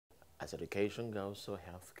as education goes, so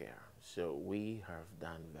healthcare. So we have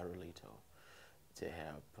done very little to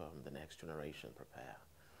help the next generation prepare.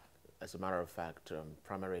 As a matter of fact,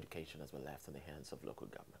 primary education has been left in the hands of local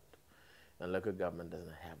government. And local government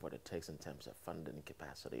doesn't have what it takes in terms of funding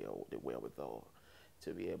capacity or the wherewithal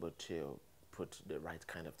to be able to put the right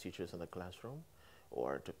kind of teachers in the classroom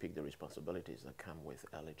or to pick the responsibilities that come with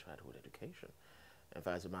early childhood education. In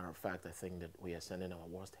fact, as a matter of fact, I think that we are sending our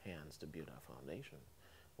worst hands to build our foundation,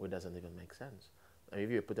 which doesn't even make sense. I mean,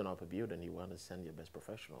 if you're putting up a building, you want to send your best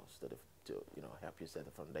professionals to help you set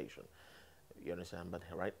the foundation. You understand? But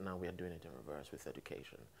right now we are doing it in reverse with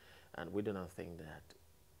education, and we do not think that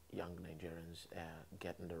young Nigerians are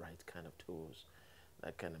getting the right kind of tools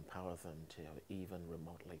that can empower them to even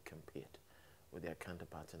remotely compete with their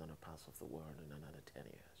counterparts in other parts of the world in another 10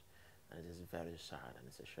 years. And it is very sad and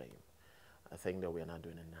it's a shame. I think that we are not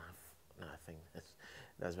doing enough. And I think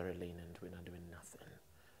that's very lenient. We're not doing nothing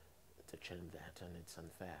to change that, and it's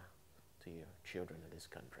unfair to your children in this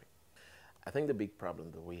country. I think the big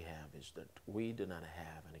problem that we have is that we do not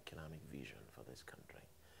have an economic vision for this country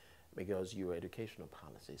because your educational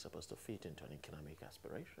policy is supposed to fit into an economic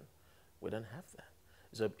aspiration. We don't have that.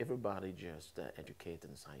 So everybody just educates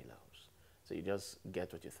in silos. So you just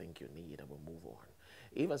get what you think you need and we'll move on.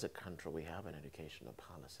 If as a country we have an educational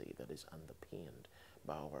policy that is underpinned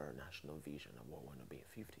by our national vision of what we want to be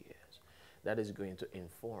in 50 years, that is going to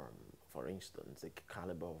inform, for instance, the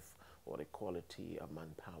caliber of or the quality of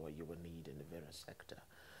manpower you will need in the various sector.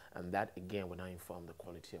 And that again will now inform the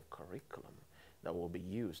quality of curriculum that will be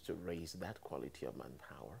used to raise that quality of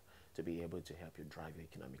manpower to be able to help you drive your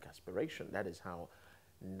economic aspiration. That is how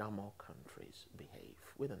normal countries behave.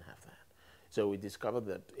 We don't have that. So we discovered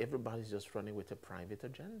that everybody's just running with a private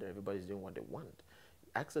agenda. Everybody's doing what they want.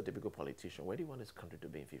 Ask a typical politician, where do you want this country to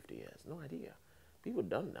be in 50 years? No idea. People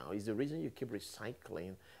don't know. It's the reason you keep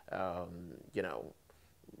recycling, you know,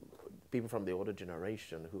 people from the older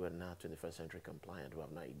generation who are not 21st century compliant, who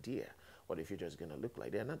have no idea what the future is going to look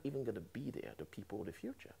like. They're not even going to be there, the people of the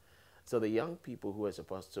future. So the young people who are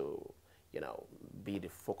supposed to, you know, be the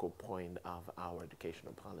focal point of our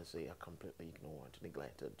educational policy are completely ignored,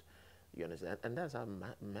 neglected. You understand? And that's how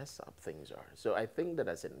messed up things are. So I think that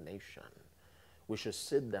as a nation, we should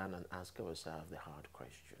sit down and ask ourselves the hard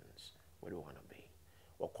questions. Where do we want to be?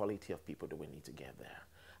 What quality of people do we need to get there?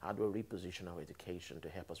 How do we reposition our education to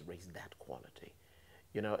help us raise that quality?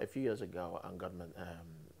 You know, a few years ago, government,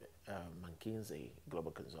 McKinsey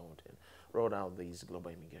Global Consulting wrote out this global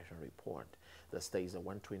immigration report that states that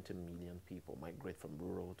 120 million people migrate from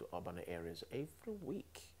rural to urban areas every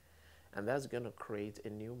week. And that's going to create a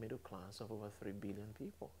new middle class of over 3 billion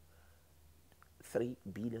people. 3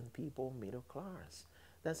 billion people middle class.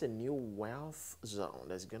 That's a new wealth zone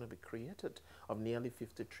that's going to be created of nearly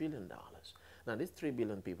 $50 trillion. Now, these 3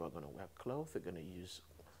 billion people are going to wear clothes, they're going to use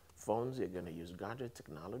phones, they're going to use gadget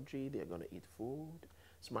technology, they're going to eat food.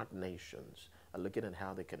 Smart nations are looking at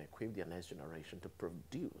how they can equip their next generation to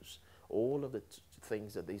produce all of the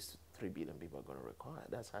things that these 3 billion people are going to require.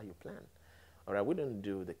 That's how you plan. All right, we don't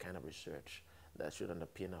do the kind of research that should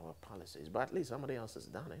underpin our policies, but at least somebody else has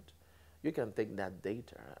done it. You can take that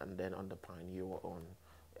data and then underpin your own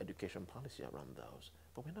education policy around those.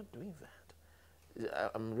 But we're not doing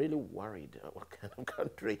that. I'm really worried what kind of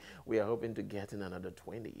country we are hoping to get in another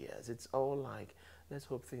 20 years. It's all like, let's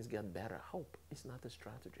hope things get better. Hope is not a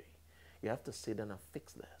strategy. You have to sit down and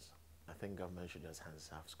fix this. I think government should just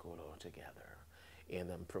hands off school altogether and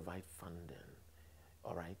then provide funding,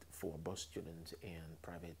 all right, for both students and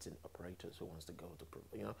private operators who wants to go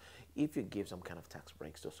to, you know, if you give some kind of tax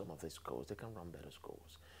breaks to some of these schools, they can run better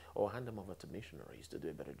schools. Or hand them over to missionaries to do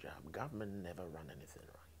a better job. Government never run anything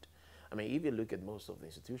right. I mean, if you look at most of the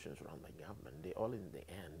institutions run by government, they all in the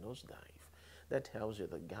end nosedive. That tells you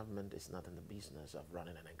that government is not in the business of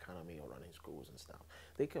running an economy or running schools and stuff.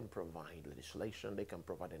 They can provide legislation, they can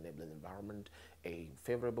provide an enabling environment, a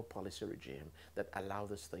favorable policy regime that allow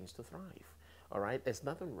these things to thrive. All right, there's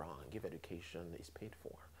nothing wrong if education is paid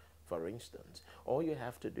for. For instance, all you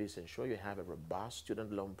have to do is ensure you have a robust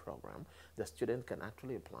student loan program the student can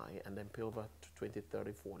actually apply and then pay over 20,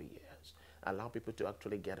 30, 40 years. Allow people to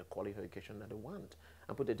actually get a quality education that they want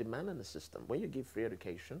and put a demand in the system. When you give free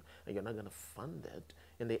education and you're not going to fund it,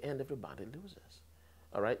 in the end, everybody loses.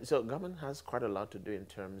 All right, so government has quite a lot to do in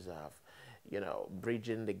terms of, you know,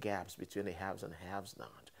 bridging the gaps between the haves and haves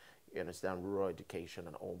not. You understand, rural education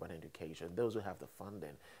and urban education. Those who have the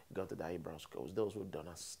funding go to the eyebrow schools. Those who don't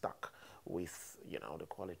are stuck with, you know, the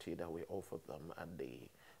quality that we offer them at the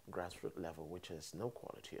grassroots level, which is no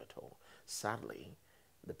quality at all. Sadly,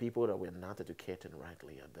 the people that we're not educating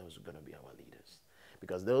rightly are those who are going to be our leaders.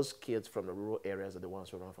 because those kids from the rural areas are the ones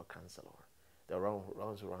who run for councillor. The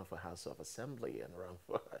ones who run for House of Assembly and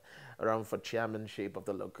run for chairmanship of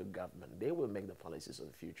the local government. They will make the policies of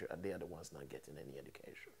the future, and they are the ones not getting any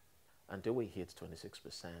education. Until we hit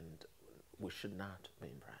 26%, we should not be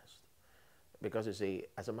impressed. Because you see,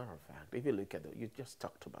 as a matter of fact, if you look at it, you just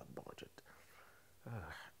talked about budget.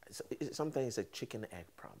 Sometimes it's a chicken egg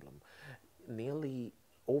problem. Nearly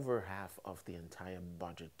over half of the entire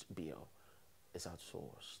budget bill is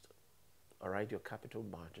outsourced. All right, your capital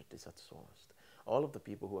budget is outsourced. All of the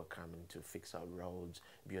people who are coming to fix our roads,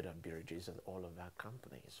 build our bridges, and all of our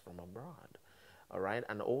companies from abroad. All right,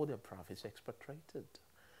 and all their profits expatriated.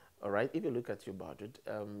 All right, if you look at your budget,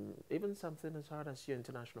 even something as hard as your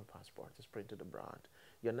international passport is printed abroad.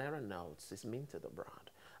 Your Naira notes is minted abroad.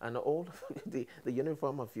 And all the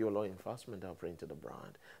uniform of your law enforcement are printed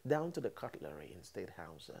abroad, down to the cutlery in state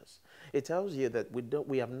houses. It tells you that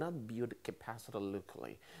we have not built capacity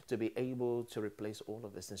locally to be able to replace all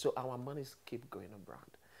of this. And so our monies keep going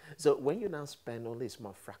abroad. So when you now spend only a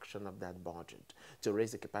small fraction of that budget to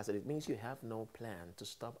raise the capacity, it means you have no plan to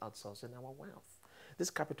stop outsourcing our wealth. This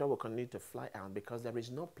capital will continue to fly out because there is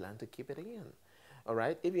no plan to keep it in. All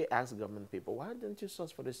right? If you ask government people, why don't you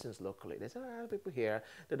source for these things locally? They say, people here,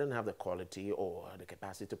 they don't have the quality or the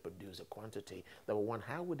capacity to produce a quantity that we want.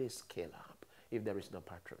 How would they scale up if there is no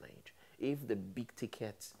patronage? If the big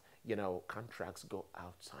ticket, contracts go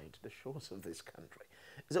outside the shores of this country.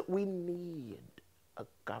 So we need a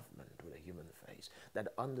government with a human face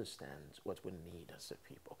that understands what we need as a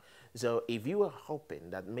people. So if you are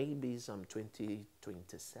hoping that maybe some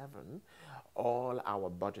 2027, all our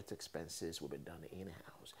budget expenses will be done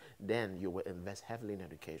in-house, then you will invest heavily in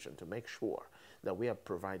education to make sure that we are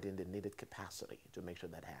providing the needed capacity to make sure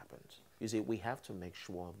that happens. You see, we have to make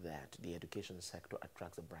sure that the education sector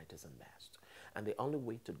attracts the brightest and best. And the only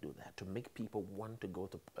way to do that, to make people want to go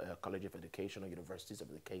to College of Education or universities of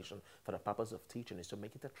education for the purpose of teaching, is to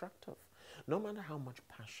make it attractive. No matter how much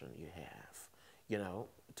passion you have,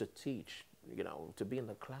 to teach, to be in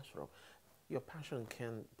the classroom, your passion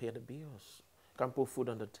can pay the bills, can put food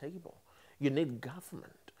on the table. You need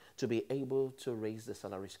government to be able to raise the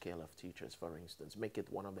salary scale of teachers, for instance, make it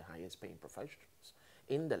one of the highest paying professions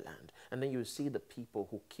in the land. And then you see the people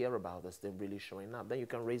who care about this, they're really showing up. Then you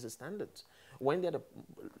can raise the standards. When they're the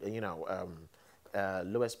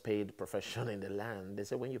lowest paid profession in the land, they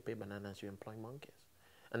say when you pay bananas, you employ monkeys.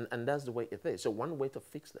 And that's the way it is. So one way to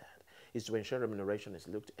fix that is to ensure remuneration is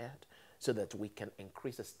looked at so that we can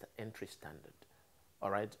increase the entry standard,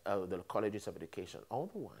 all right, the colleges of education.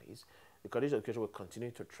 Otherwise, the colleges of education will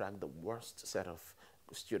continue to attract the worst set of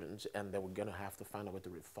students, and then we're going to have to find a way to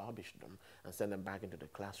refurbish them and send them back into the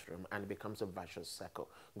classroom, and it becomes a vicious cycle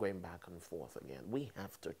going back and forth again. We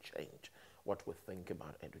have to change what we think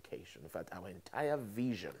about education. In fact, our entire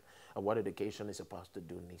vision of what education is supposed to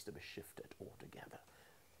do needs to be shifted altogether.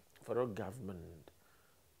 Federal government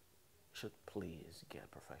should please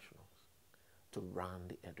get professionals to run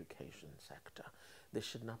the education sector. They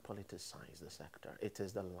should not politicize the sector. It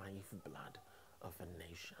is the lifeblood of a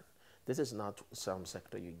nation. This is not some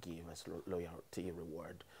sector you give as loyalty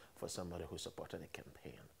reward for somebody who supported a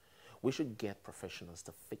campaign. We should get professionals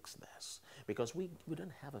to fix this because we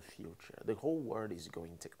don't have a future. The whole world is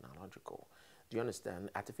going technological. Do you understand?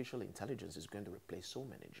 Artificial intelligence is going to replace so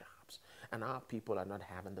many jobs, and our people are not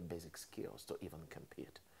having the basic skills to even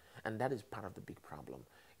compete. And that is part of the big problem.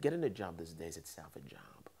 Getting a job these days itself a job.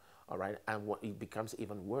 All right, and what it becomes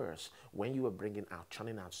even worse when you are bringing out,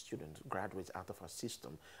 churning out students, graduates out of our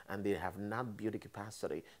system, and they have not built the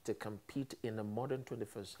capacity to compete in the modern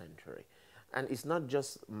 21st century. And it's not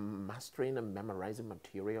just mastering and memorizing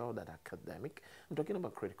material that are academic. I'm talking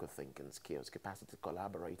about critical thinking skills, capacity to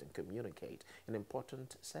collaborate and communicate in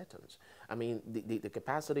important settings. I mean, the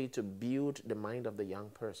capacity to build the mind of the young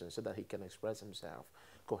person so that he can express himself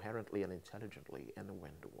coherently and intelligently anywhere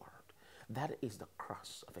in the world. That is the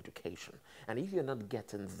crux of education. And if you're not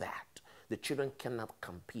getting that, the children cannot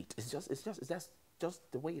compete. It's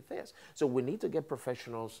just the way it is. So we need to get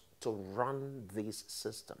professionals to run this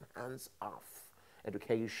system, hands off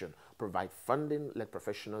education, provide funding, let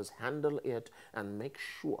professionals handle it, and make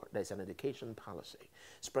sure there's an education policy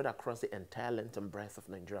spread across the entire length and breadth of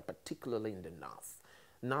Nigeria, particularly in the north.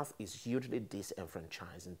 North is hugely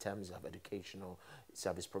disenfranchised in terms of educational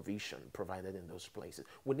service provision provided in those places.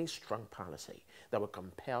 We need strong policy that will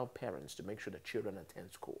compel parents to make sure the children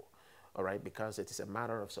attend school, all right, because it is a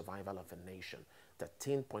matter of survival of a nation.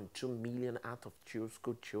 13.2 million out of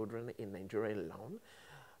school children in Nigeria alone,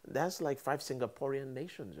 that's like 5 Singaporean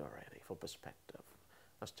nations already, for perspective.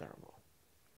 That's terrible.